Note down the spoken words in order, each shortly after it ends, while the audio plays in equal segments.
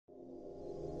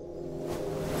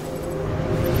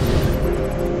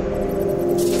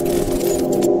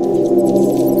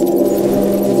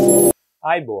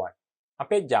ආයිබෝවන්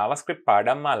අපේ JavaScript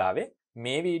පාඩම් මාලාවේ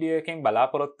මේ වීඩියෝ එකෙන්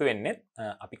බලාපොරොත්තු වෙන්නේ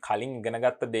අපි කලින්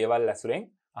ඉගෙනගත්ත දේවල් ඇසුරෙන්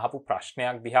අහපු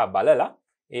ප්‍රශ්නයක් දිහා බලලා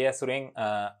ඒ ඇසුරෙන්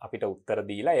අපිට උත්තර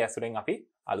දීලා ඒ ඇසුරෙන් අපි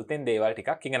අලුතෙන් දේවල්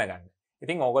ටිකක් ඉගෙන ගන්න.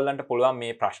 ඉතින් ඕගොල්ලන්ට පුළුවන්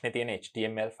මේ ප්‍රශ්නේ තියෙන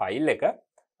HTML ෆයිල් එක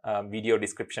වීඩියෝ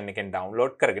ඩිස්ක්‍රිප්ෂන් එකෙන්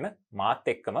ඩවුන්ලෝඩ් කරගෙන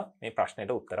මාත් එක්කම මේ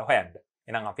ප්‍රශ්නෙට උත්තර හොයන්න.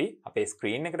 එහෙනම් අපි අපේ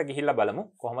ස්ක්‍රීන් එකට ගිහිල්ලා බලමු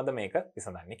කොහොමද මේක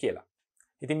විසඳන්නේ කියලා.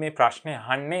 ඉතින් මේ ප්‍රශ්නේ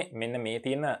අහන්නේ මෙන්න මේ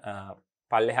තියෙන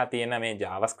පල්ලෙහා තියෙන මේ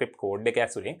JavaScript code එක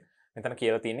ඇසුරින් මෙතන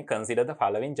කියලා තියෙන්නේ consider the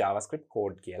following JavaScript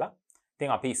code කියලා.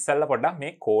 ඉතින් අපි ඉස්සෙල්ලා පොඩ්ඩක්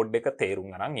මේ code එක තේරුම්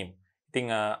ගන්න යමු.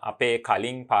 ඉතින් අපේ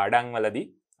කලින් පාඩම් වලදී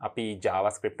අපි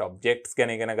JavaScript objects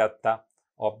ගැන ඉගෙන ගත්තා.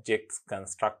 objects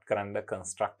construct කරන්න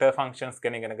constructor functions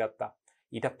ගැන ඉගෙන ගත්තා.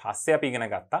 ඊට පස්සේ අපි ඉගෙන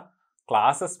ගත්තා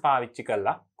classes පාවිච්චි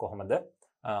කරලා කොහොමද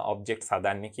objects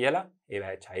හදන්නේ කියලා.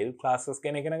 ඒවා child classes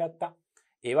ගැන ඉගෙන ගත්තා.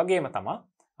 ඒ වගේම තමයි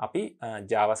අපි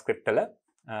JavaScript වල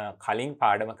කලින්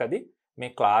පාඩමකදී මේ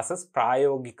classes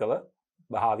ප්‍රායෝගිකව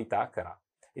භාවිතා කරා.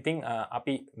 ඉතින්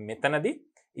අපි මෙතනදී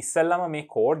ඉස්සෙල්ලාම මේ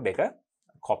code එක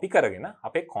copy කරගෙන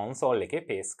අපේ console එකේ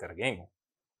paste කරගෙන යමු.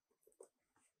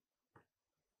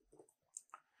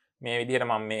 මේ විදිහට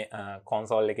මම මේ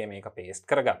console එකේ මේක paste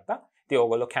කරගත්තා. ඉතින්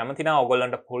ඕගොල්ලෝ කැමති නම්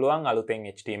ඕගොල්ලන්ට පුළුවන්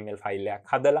අලුතෙන් HTML ෆයිල් එකක්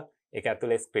හදලා ඒක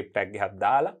ඇතුලේ script එකක් ගහක්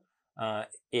දාලා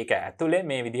ඒක ඇතුලේ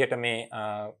මේ විදිහට මේ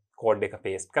code එක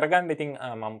paste කරගන්න. ඉතින්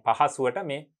මම පහසුවට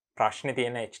මේ ප්‍රශ්නේ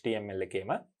තියෙන HTML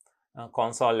එකේම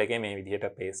console එකේ මේ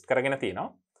විදිහට paste කරගෙන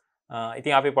තියෙනවා.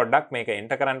 ඉතින් අපි පොඩ්ඩක් මේක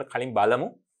enter කරන්න කලින් බලමු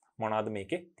මොනවද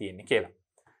මේකේ තියෙන්නේ කියලා.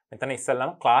 මෙතන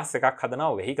ඉස්සෙල්ලාම class එකක්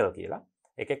හදනවා vehicle කියලා.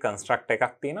 ඒකේ construct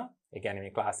එකක් තියෙනවා. ඒ කියන්නේ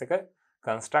මේ class එක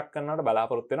construct කරනකොට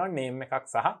බලාපොරොත්තු වෙනවා name එකක්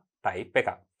සහ type එකක්.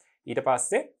 ඊට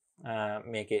පස්සේ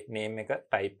මේකේ name එක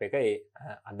type එක ඒ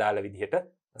අදාළ විදිහට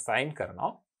assign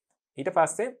කරනවා. ඊට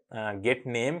පස්සේ get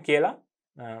name කියලා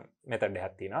method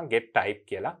එකක් තියෙනවා. get type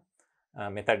කියලා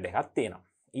method එකක් තියෙනවා.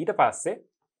 ඊට පස්සේ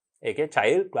ඒකේ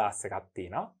child class එකක්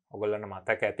තියෙනවා. ඔයගොල්ලන්ට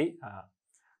මතක ඇති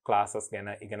classes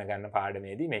ගැන ඉගෙන ගන්න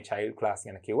පාඩමේදී මේ child class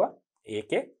ගැන කිව්වා.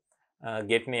 ඒකේ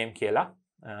get name කියලා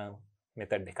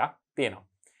method එකක් තියෙනවා.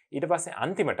 ඊට පස්සේ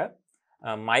අන්තිමට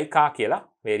my car කියලා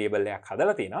variable එකක්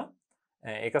හදලා තියෙනවා.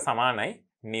 ඒක සමානයි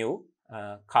new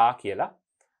car කියලා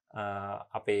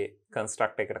අපේ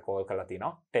construct එකට call කරලා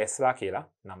තිනවා Tesla කියලා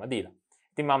නම දීලා.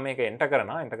 ඉතින් මම මේක enter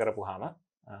කරනවා. enter කරපුවාම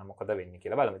මොකද වෙන්නේ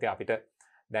කියලා බලමු. ඉතින් අපිට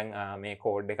දැන් මේ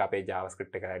code එක අපේ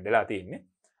JavaScript එකට add වෙලා තියෙන්නේ.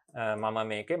 මම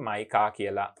මේකේ my car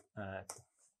කියලා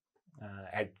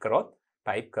add කරොත්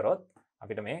type කරොත්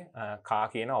අපිට මේ car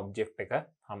කියන object එක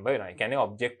හම්බ වෙනවා. ඒ කියන්නේ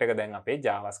object එක දැන් අපේ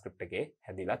JavaScript එකේ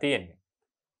හැදිලා තියෙන්නේ.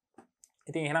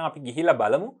 ඉතින් එහෙනම් අපි ගිහිල්ලා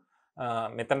බලමු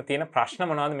මෙතන තියෙන ප්‍රශ්න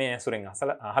මොනවද මේ ඇසුරෙන්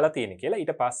අහලා තියෙන්නේ කියලා.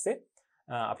 ඊට පස්සේ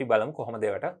අපි බලමු කොහොමද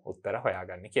ඒවට උත්තර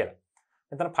හොයාගන්නේ කියලා.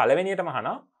 මෙතන පළවෙනියටම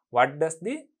අහනවා what does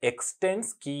the extends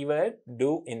keyword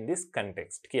do in this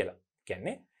context කියලා.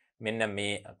 කියන්නේ මෙන්න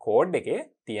මේ code එකේ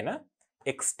තියෙන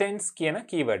extends කියන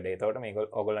keyword එක. එතකොට මේක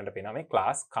ඔයගොල්ලන්ට පේනවා මේ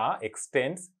class car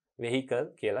extends vehicle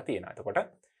කියලා තියෙනවා. එතකොට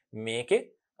මේකේ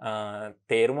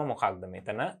තේරුම මොකක්ද?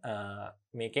 මෙතන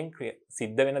මේකෙන්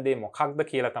සිද්ධ වෙන දේ මොකක්ද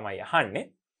කියලා තමයි අහන්නේ.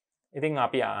 ඉතින්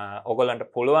අපි ඔයගොල්ලන්ට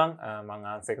පුළුවන් මම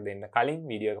ආන්සර් එක දෙන්න කලින්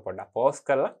වීඩියෝ එක පොඩ්ඩක් පෝස්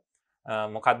කරලා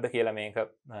මොකක්ද කියලා මේක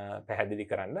පැහැදිලි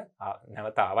කරන්න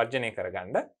නැවත ආවර්ජනය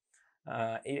කරගන්න.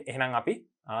 එහෙනම් අපි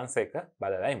ආන්සර් එක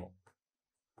බලලා යමු.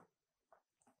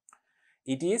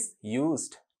 It is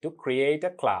used to create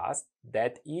a class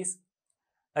that is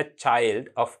a child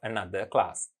of another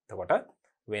class. එතකොට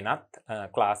වෙනත්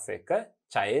class එක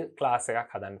child class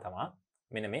එකක් හදන්න තමයි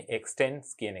මෙන්න මේ extends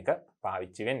කියන එක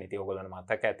පාවිච්චි වෙන්නේ. ඉතින් ඔයගොල්ලන්ට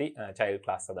මතක ඇති child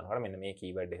class හදනකොට මෙන්න මේ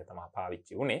keyword එක තමයි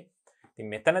පාවිච්චි වුනේ. ඉතින්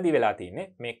මෙතනදී වෙලා තියෙන්නේ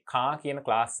මේ car කියන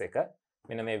class එක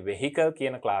මෙන්න මේ vehicle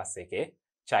කියන class එකේ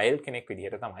child කෙනෙක්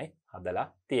විදිහට තමයි හදලා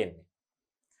තියෙන්නේ.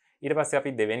 ඊට පස්සේ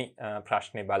අපි දෙවෙනි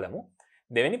ප්‍රශ්නේ බලමු.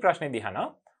 දෙවෙනි ප්‍රශ්නේ දිහා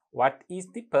what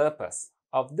is the purpose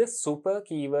of the super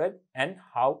keyword and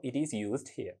how it is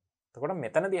used here. එතකොට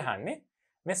මෙතනදී අහන්නේ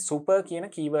මේ super කියන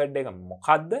keyword එක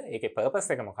මොකද්ද? ඒකේ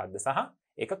purpose එක මොකද්ද සහ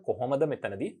ඒක කොහොමද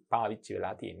මෙතනදී පාවිච්චි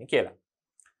වෙලා තියෙන්නේ කියලා.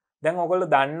 දැන් ඔයගොල්ලෝ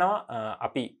දන්නවා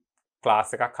අපි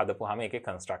class එකක් හදපුවාම ඒකේ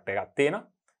construct එකක් තියෙනවා.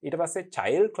 ඊට පස්සේ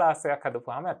child class එකක්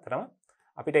හදපුවාම අත්‍තරම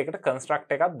අපිට ඒකට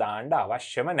construct එකක් දාන්න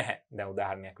අවශ්‍යම නැහැ. දැන්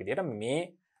උදාහරණයක් විදිහට මේ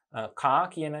car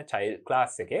කියන child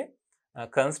class එකේ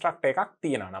construct එකක්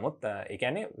තියෙනවා. නමුත් ඒ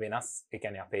කියන්නේ වෙනස් ඒ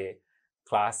කියන්නේ අපේ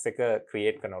class එක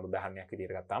create කරන උදාහරණයක්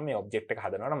විදිහට ගත්තාම මේ object එක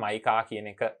හදනකොට my car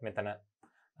කියන එක මෙතන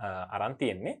අරන්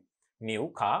තියෙන්නේ new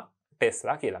car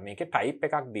Tesla කියලා. මේකේ type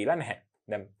එකක් දීලා නැහැ.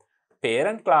 දැන්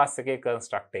parent class එකේ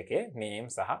construct එකේ name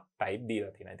සහ type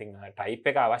දීලා තියෙනවා. ඉතින් type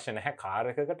එක අවශ්‍ය නැහැ car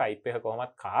එකක type එක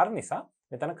කොහොමත් car නිසා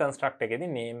මෙතන construct එකේදී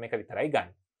name එක විතරයි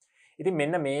ගන්න. ඉතින්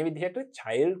මෙන්න මේ විදිහට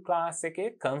child class එකේ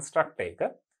constructor එක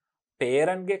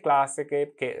parent ගේ class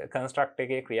එකේ constructor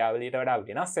එකේ ක්‍රියාවලියට වඩා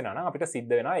වෙනස් වෙනවා නම් අපිට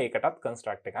සිද්ධ වෙනවා ඒකටත්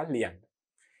constructor එකක් ලියන්න.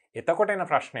 එතකොට එන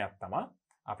ප්‍රශ්නයක් තමයි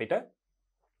අපිට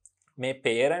මේ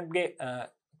parent ගේ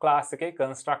class එකේ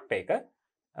constructor එක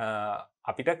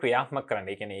අපිට ක්‍රියාත්මක කරන්න.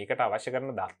 ඒ කියන්නේ ඒකට අවශ්‍ය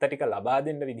කරන දත්ත ටික ලබා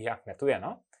දෙන්න විදිහක් නැතුව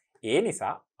යනවා. ඒ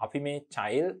නිසා අපි මේ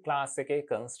child class එකේ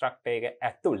constructor එක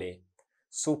ඇතුලේ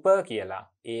super කියලා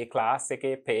ඒ class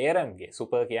එකේ parent ගේ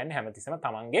super කියන්නේ හැමතිස්සෙම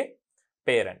තමන්ගේ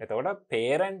parent. එතකොට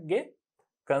parent ගේ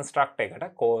constructor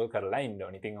එකට call කරලා ඉන්න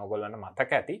ඕනේ. ඉතින් ඔයගොල්ලන්ට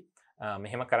මතක ඇති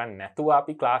මෙහෙම කරන්නේ නැතුව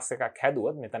අපි class එකක්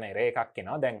හැදුවොත් මෙතන error එකක්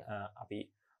එනවා. දැන් අපි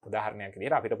උදාහරණයක්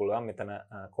විදිහට අපිට පුළුවන් මෙතන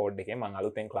code එකේ මම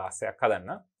අලුතෙන් class එකක්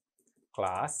හදන්න.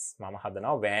 class මම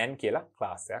හදනවා van කියලා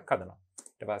class එකක් හදනවා.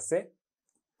 ඊට පස්සේ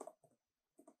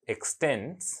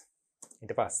extends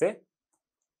ඊට පස්සේ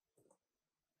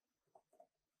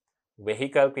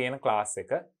vehicle කියන class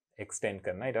එක extend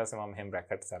කරනවා. ඊට පස්සේ මම මෙහෙම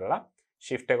brackets අරලා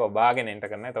shift එක ඔබාගෙන enter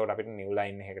කරනවා. එතකොට අපිට new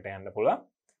line එකකට යන්න පුළුවන්.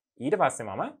 ඊට පස්සේ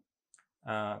මම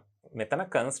මෙතන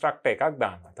constructor එකක්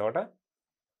දානවා. එතකොට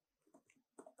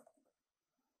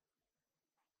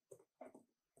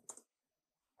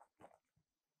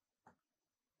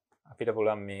අපිට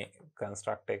පුළුවන් මේ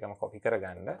constructor එකම copy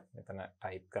කරගන්න. මෙතන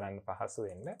type කරන්න පහසු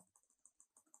වෙන්න.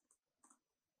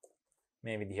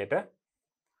 මේ විදිහට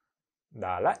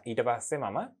දාලා ඊට පස්සේ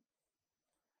මම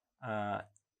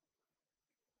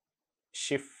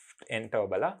shift enter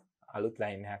ඔබලා අලුත්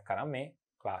line එකක් කරන් මේ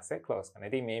class එක close කරනවා.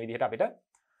 ඉතින් මේ විදිහට අපිට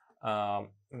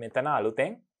මෙතන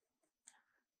අලුතෙන්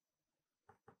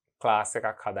class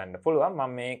එකක් හදන්න පුළුවන්.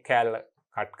 මම මේ කැල්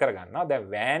cut කරගන්නවා. දැන්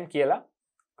van කියලා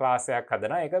class එකක්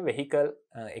හදනවා. ඒක vehicle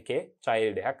එකේ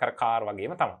child එකක් අර car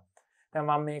වගේම තමයි. දැන්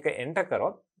මම මේක enter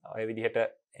කරොත් ඔය විදිහට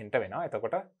enter වෙනවා.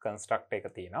 එතකොට constructor එක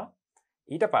තියෙනවා.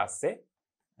 ඊට පස්සේ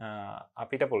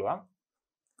අපිට පුළුවන්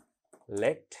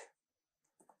let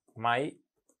my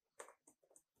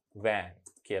van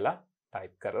කියලා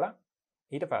type කරලා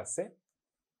ඊට පස්සේ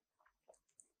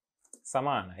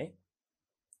සමානයි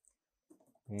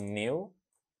new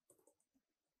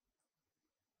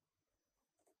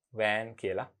van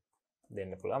කියලා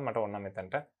දෙන්න පුළුවන්. මට ඕන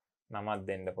මෙතනට නමක්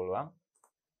දෙන්න පුළුවන්.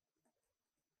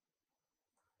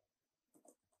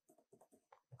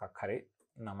 මොකක් හරි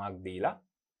නමක් දීලා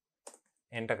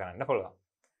enter කරන්න පුළුවන්.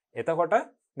 එතකොට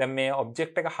දැන් මේ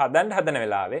object එක හදන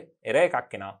වෙලාවේ error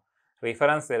එකක් එනවා.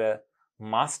 reference error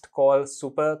must call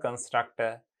super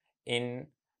constructor in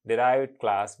derived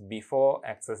class before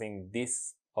accessing this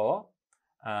or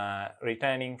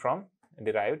returning from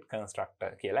derived constructor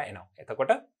කියලා එනවා.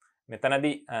 එතකොට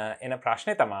මෙතනදී එන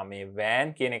ප්‍රශ්නේ තමයි මේ van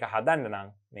කියන එක හදන්න නම්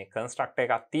මේ constructor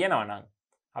එකක් තියෙනවා නම්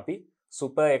අපි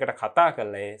super එකට කතා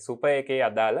කරලා ඒ super එකේ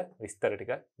අදාළ විස්තර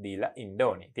ටික දීලා ඉන්න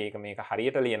ඕනේ. ඉතින් ඒක මේක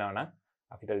හරියට ලියනවා නම්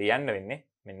අපිට ලියන්න වෙන්නේ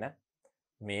මෙන්න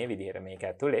මේ විදිහට. මේක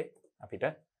ඇතුලේ අපිට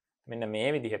මෙන්න මේ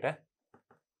විදිහට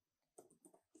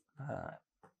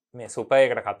මේ super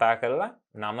එකට කතා කරලා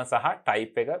නම සහ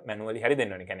type එක manually හරි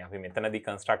දෙන්න ඕනේ. කියන්නේ අපි මෙතනදී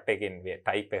constructor එකෙන්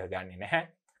type එක ගන්නෙ නැහැ.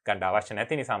 ගන්න අවශ්‍ය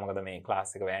නැති නිසා. මොකද මේ class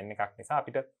එක van එකක් නිසා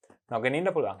අපිට නොගෙන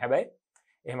ඉන්න පුළුවන්. හැබැයි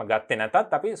එහෙම ගත්තේ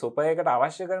නැතත් අපි super එකට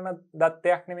අවශ්‍ය කරන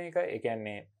දත්තයක් නෙමේ මේක. ඒ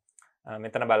කියන්නේ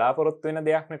මෙතන බලාපොරොත්තු වෙන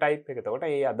දෙයක් නේ type එක. එතකොට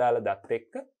ඒ අදාළ දත්ත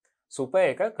එක්ක super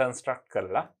එක construct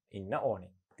කරලා ඉන්න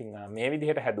ඕනේ. ඉතින් මේ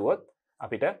විදිහට හැදුවොත්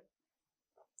අපිට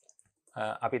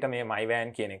මේ my van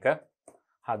කියන එක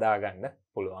හදාගන්න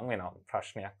පුළුවන් වෙනවා.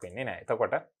 ප්‍රශ්නයක් වෙන්නේ නැහැ.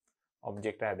 එතකොට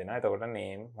object හැදෙනවා. එතකොට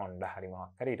name Honda හරි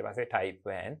මොකක් හරි ඊට පස්සේ type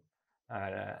van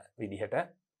විදිහට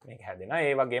මේක හැදෙනවා.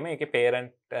 ඒ වගේම ඒකේ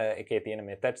parent එකේ තියෙන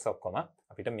methods ඔක්කොම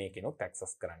අපිට මේකිනුත්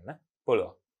access කරන්න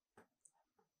පුළුවන්.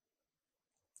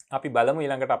 අපි බලමු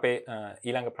ඊළඟට අපේ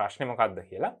ඊළඟ ප්‍රශ්නේ මොකක්ද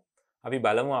කියලා. අපි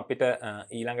බලමු අපිට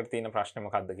ඊළඟට තියෙන ප්‍රශ්නේ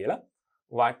මොකක්ද කියලා.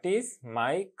 What is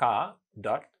my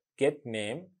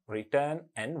car.getName return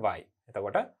and why?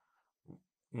 එතකොට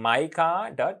my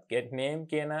car.getName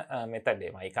කියන method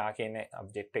එක my car කියන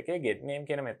object එකේ getName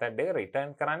කියන method එක return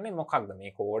කරන්නේ මොකක්ද?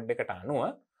 මේ code එකට අනුව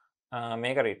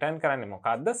මේක return කරන්නේ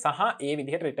මොකක්ද සහ ඒ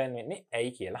විදිහට return වෙන්නේ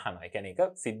ඇයි කියලා අහනවා. ඒ කියන්නේ ඒක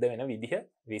සිද්ධ වෙන විදිහ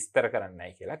විස්තර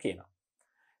කරන්නයි කියලා කියනවා.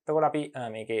 එතකොට අපි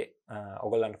මේකේ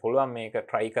ඔයගොල්ලන්ට පුළුවන් මේක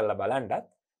try කරලා බලන්නත්.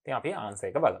 ඉතින් අපි answer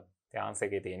එක බලමු. ඉතින් answer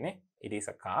එකේ තියෙන්නේ it is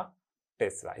a car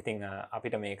Tesla. ඉතින්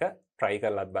අපිට මේක try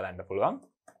කරලාත් බලන්න පුළුවන්.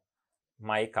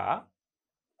 my car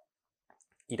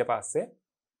ඊට පස්සේ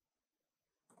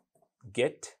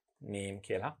get name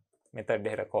කියලා method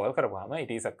එකට call කරපුවාම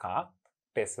it is a car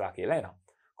Tesla කියලා එනවා.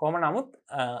 කොහොම නමුත්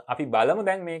අපි බලමු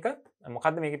දැන් මේක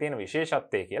මොකද්ද මේකේ තියෙන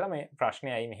විශේෂත්වය කියලා මේ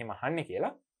ප්‍රශ්නේ ඇයි මෙහෙම අහන්නේ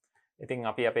කියලා. ඉතින්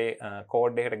අපි අපේ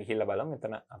කෝඩ් එකට ගිහිල්ලා බලමු.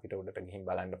 මෙතන අපිට උඩට ගිහින්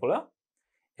බලන්න පුළුවන්.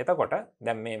 එතකොට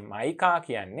දැන් මේ my car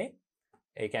කියන්නේ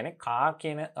ඒ කියන්නේ car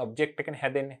කියන object එකනේ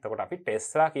හැදෙන්නේ. එතකොට අපි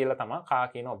Tesla කියලා තමයි car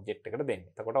කියන object එකට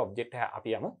දෙන්නේ. එතකොට object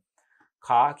අපි යමු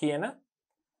car කියන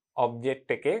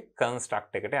object එකේ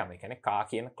construct එකට යමු. ඒ කියන්නේ car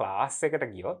කියන class එකට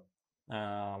ගියොත්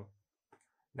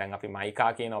දැන් අපි my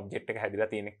car කියන object එක හැදිලා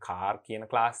තියෙන්නේ car කියන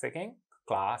class එකෙන්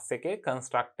class එකේ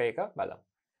construct එක බලමු.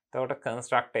 එතකොට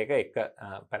construct එක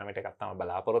parameter එකක් තමයි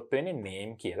බලාපොරොත්තු වෙන්නේ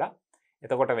name කියලා.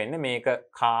 එතකොට වෙන්නේ මේක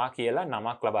car කියලා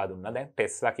නමක් ලබා දුන්නා. දැන්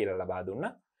Tesla කියලා ලබා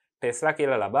දුන්නා. Tesla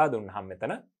කියලා ලබා දුන්නාම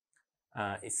මෙතන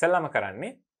ඉස්සෙල්ලාම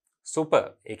කරන්නේ super.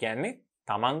 ඒ කියන්නේ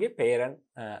තමන්ගේ parent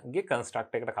ගේ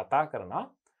construct එකට කතා කරනවා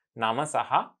නම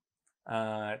සහ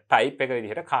type එක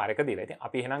විදිහට car එක දීලා. ඉතින්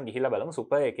අපි එහෙනම් ගිහිල්ලා බලමු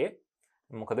super එකේ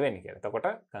මොකද වෙන්නේ කියලා. එතකොට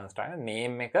construct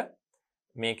name එක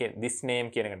මේකේ this name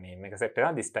කියන එක name එක set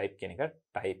වෙනවා. this type කියන එක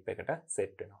type එකට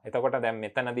set වෙනවා. එතකොට දැන්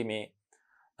මෙතනදී මේ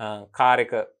car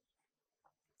එක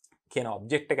කියන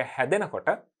object එක හැදෙනකොට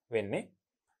වෙන්නේ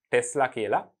Tesla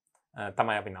කියලා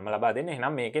තමයි අපි නම ලබා දෙන්නේ.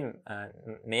 එහෙනම් මේකේ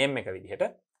name එක විදිහට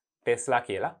Tesla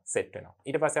කියලා set වෙනවා.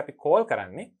 ඊට පස්සේ අපි call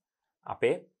කරන්නේ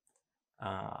අපේ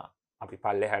අපි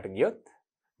පල්ලෙහාට ගියොත්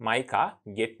my car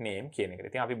get name කියන එකට.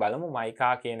 ඉතින් අපි බලමු my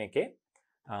car කියන එකේ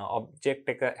object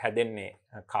එක හැදෙන්නේ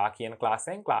car කියන class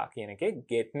එකෙන් car කියන එකේ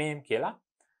get name කියලා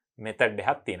method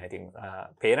එකක් තියෙනවා. ඉතින්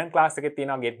parent class එකේ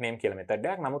තියෙනවා get name කියලා method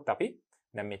එකක්. නමුත් අපි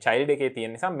දැන් මේ child එකේ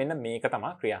තියෙන නිසා මෙන්න මේක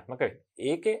තමයි ක්‍රියාත්මක වෙන්නේ.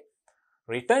 ඒකේ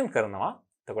return කරනවා.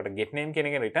 එතකොට get name කියන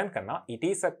එකෙන් return කරනවා it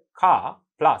is a car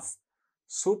plus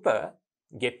super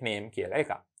get name කියලා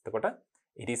එකක්. එතකොට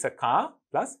it is a car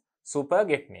plus super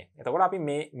get name. එතකොට අපි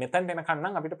මේ මෙතෙන් එනකන්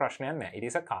නම් අපිට ප්‍රශ්නයක් නැහැ. it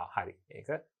is a car. හරි. ඒක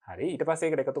හරි. ඊට පස්සේ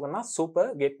ඒකට එකතු කරනවා super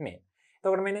get name.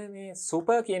 එතකොට මෙන්න මේ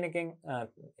super කියන එකෙන්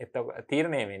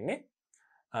තීරණය වෙන්නේ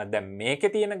දැන්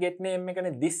මේකේ තියෙන get name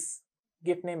එකනේ this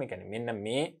get name එකනේ. මෙන්න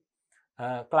මේ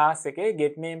class එකේ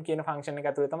get name කියන function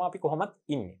එක ඇතුලේ තමයි අපි කොහොමත්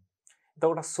ඉන්නේ.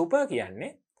 එතකොට super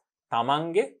කියන්නේ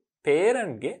තමන්ගේ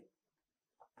parent ගේ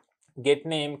get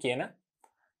name කියන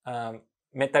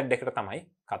method එකට තමයි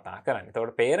කතා කරන්නේ.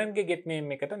 එතකොට parent ගේ get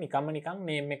name එකට නිකන්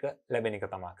name එක ලැබෙන එක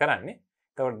තමයි කරන්නේ.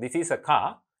 එතකොට this is a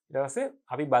car. ඊට පස්සේ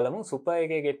අපි බලමු super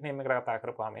එකේ get name එකට කතා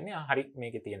කරපුවාම එන්නේ හරි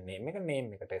මේකේ තියෙන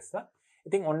name එක Tesla.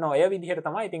 ඉතින් ඔන්න ඔය විදිහට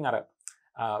තමයි ඉතින් අර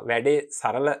වැඩේ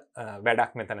සරල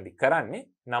වැඩක් මෙතනදී කරන්නේ.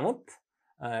 නමුත්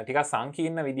ටිකක්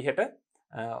සංකීර්ණ විදිහට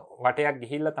වටයක්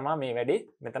ගිහිල්ලා තමයි මේ වැඩේ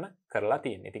මෙතන කරලා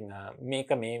තියෙන්නේ. ඉතින්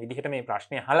මේක මේ විදිහට මේ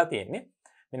ප්‍රශ්නේ අහලා තියෙන්නේ.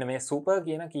 මෙන්න මේ super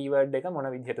කියන keyword එක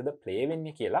මොන විදිහටද play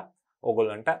වෙන්නේ කියලා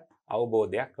ඕගොල්ලන්ට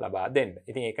අවබෝධයක් ලබා දෙන්න.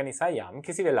 ඉතින් ඒක නිසා යම්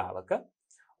කිසි වෙලාවක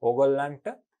ඕගොල්ලන්ට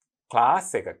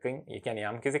class එකකින්, ඒ කියන්නේ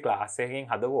යම් කිසි class එකකින්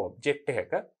හදපු object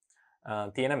එකක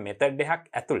තියෙන method එකක්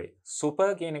ඇතුලේ super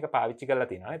කියන එක පාවිච්චි කරලා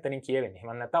තියෙනවා. එතනින් කියවෙන්නේ.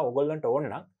 එහෙම නැත්නම් ඕගොල්ලන්ට ඕන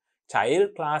නම් child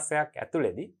class එකක්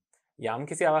ඇතුලේදී යම්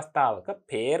කිසි අවස්ථාවක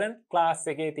parent class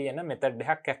එකේ තියෙන method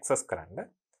එකක් access කරන්න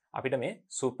අපිට මේ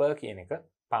super කියන එක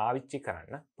පාවිච්චි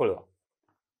කරන්න පුළුවන්.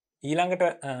 ඊළඟට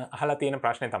අහලා තියෙන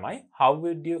ප්‍රශ්නේ තමයි how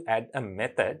would you add a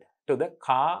method to the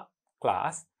car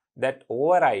class that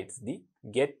overrides the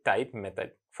get type method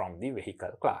from the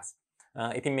vehicle class.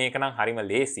 ඉතින් මේක නම් හරිම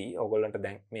ලේසි. ඔයගොල්ලන්ට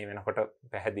දැන් මේ වෙනකොට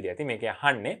පැහැදිලි ඇති. මේක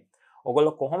අහන්නේ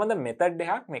ඔයගොල්ලෝ කොහොමද method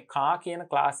එකක් මේ car කියන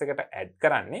class එකට add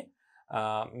කරන්නේ?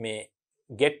 මේ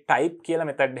get type කියලා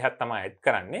method එකක් තමයි add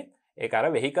කරන්නේ. ඒක අර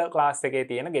vehicle class එකේ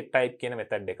තියෙන get type කියන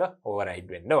method එක override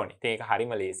වෙන්න ඕනේ. ඉතින් ඒක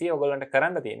හරිම ලේසි. ඔයගොල්ලන්ට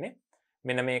කරන්න තියෙන්නේ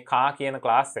මෙන්න මේ car කියන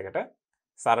class එකට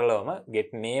සරලවම get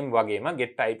name වගේම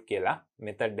get type කියලා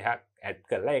method එකක් add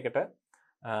කරලා ඒකට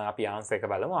අපි answer එක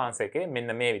බලමු. answer එකේ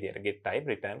මෙන්න මේ විදිහට get type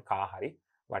return car හරි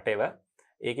whatever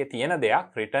ඒකේ තියෙන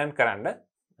දෙයක් return කරන්න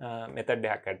method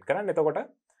එකක් add කරන්න. එතකොට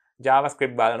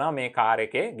JavaScript බලනවා මේ car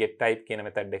එකේ get type කියන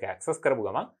method එක access කරපු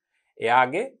ගමන්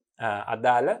එයාගේ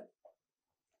අදාළ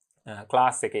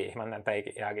class එකේ එහෙම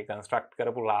නැත්නම් එයාගේ construct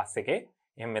කරපු class එකේ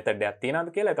එහෙම method එකක් තියෙනවද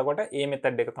කියලා. එතකොට ඒ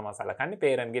method එක තමයි සලකන්නේ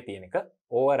parent ගේ තියෙන එක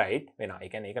override වෙනවා. ඒ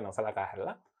කියන්නේ ඒක නොසලකා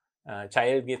හැරලා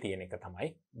child ගේ තියෙන එක තමයි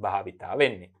භාවිතා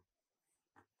වෙන්නේ.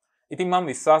 ඉතින් මම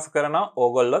විශ්වාස කරනවා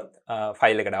ඕගොල්ලොත්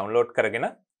ෆයිල් එක download කරගෙන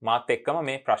මාත් එක්කම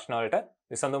මේ ප්‍රශ්න වලට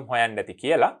විසඳුම් හොයන්න ඇති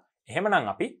කියලා.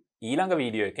 එහෙමනම් අපි ඊළඟ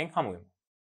වීඩියෝ එකෙන් හමු වෙමු.